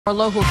Our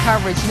local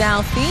coverage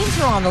now. Thieves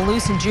are on the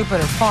loose in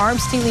Jupiter Farm,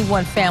 stealing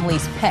one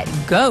family's pet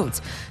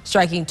goats,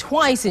 striking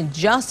twice in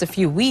just a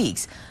few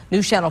weeks.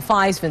 News Channel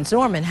 5's Vince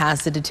Norman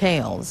has the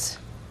details.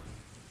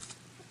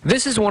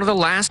 This is one of the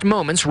last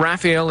moments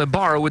Rafael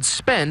Ibarra would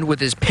spend with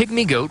his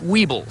pygmy goat,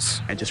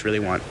 Weebles. I just really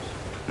want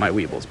my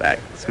Weebles back.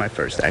 It's my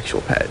first actual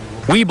pet.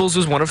 Weebles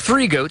was one of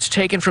 3 goats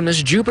taken from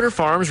this Jupiter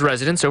Farms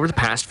residence over the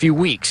past few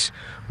weeks.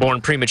 Born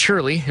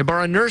prematurely,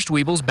 Ibarra nursed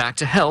Weebles back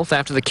to health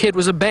after the kid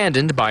was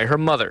abandoned by her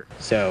mother.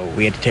 So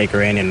we had to take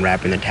her in and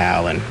wrap her in the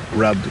towel and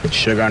rub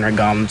sugar on her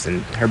gums,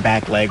 and her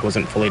back leg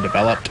wasn't fully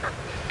developed,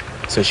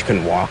 so she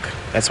couldn't walk.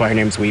 That's why her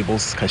name's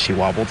Weebles, because she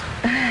wobbled.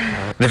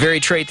 The very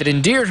trait that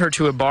endeared her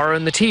to Ibarra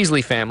and the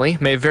Teasley family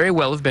may very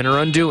well have been her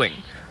undoing.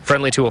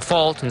 Friendly to a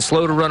fault and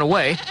slow to run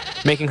away,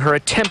 making her a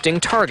tempting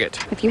target.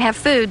 If you have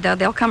food, though,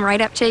 they'll come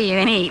right up to you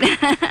and eat.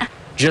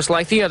 Just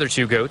like the other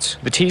 2 goats,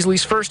 the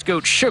Teasley's first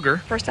goat, Sugar.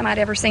 First time I'd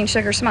ever seen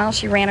Sugar smile,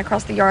 she ran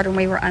across the yard when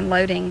we were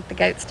unloading the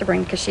goats to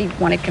bring, because she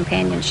wanted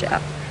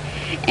companionship.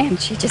 And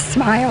she just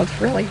smiled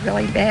really,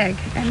 really big,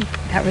 and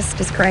that was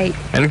just great.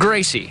 And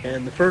Gracie.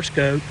 And the first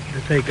goat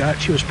that they got,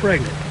 she was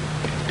pregnant,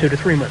 2 to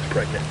 3 months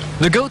pregnant.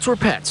 The goats were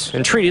pets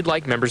and treated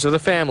like members of the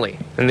family,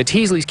 and the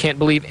Teasleys can't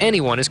believe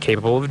anyone is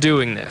capable of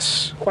doing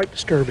this. Quite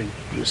disturbing.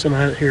 Some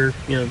out here,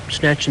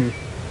 snatching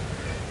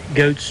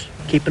goats.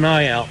 Keep an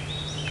eye out.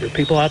 There are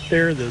people out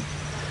there that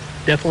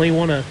definitely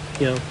want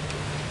to,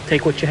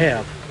 take what you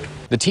have.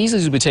 The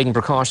Teasleys will be taking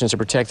precautions to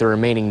protect the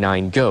remaining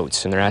 9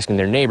 goats, and they're asking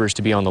their neighbors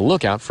to be on the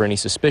lookout for any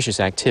suspicious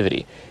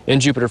activity. In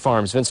Jupiter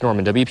Farms, Vince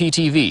Norman,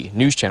 WPTV,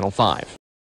 News Channel 5.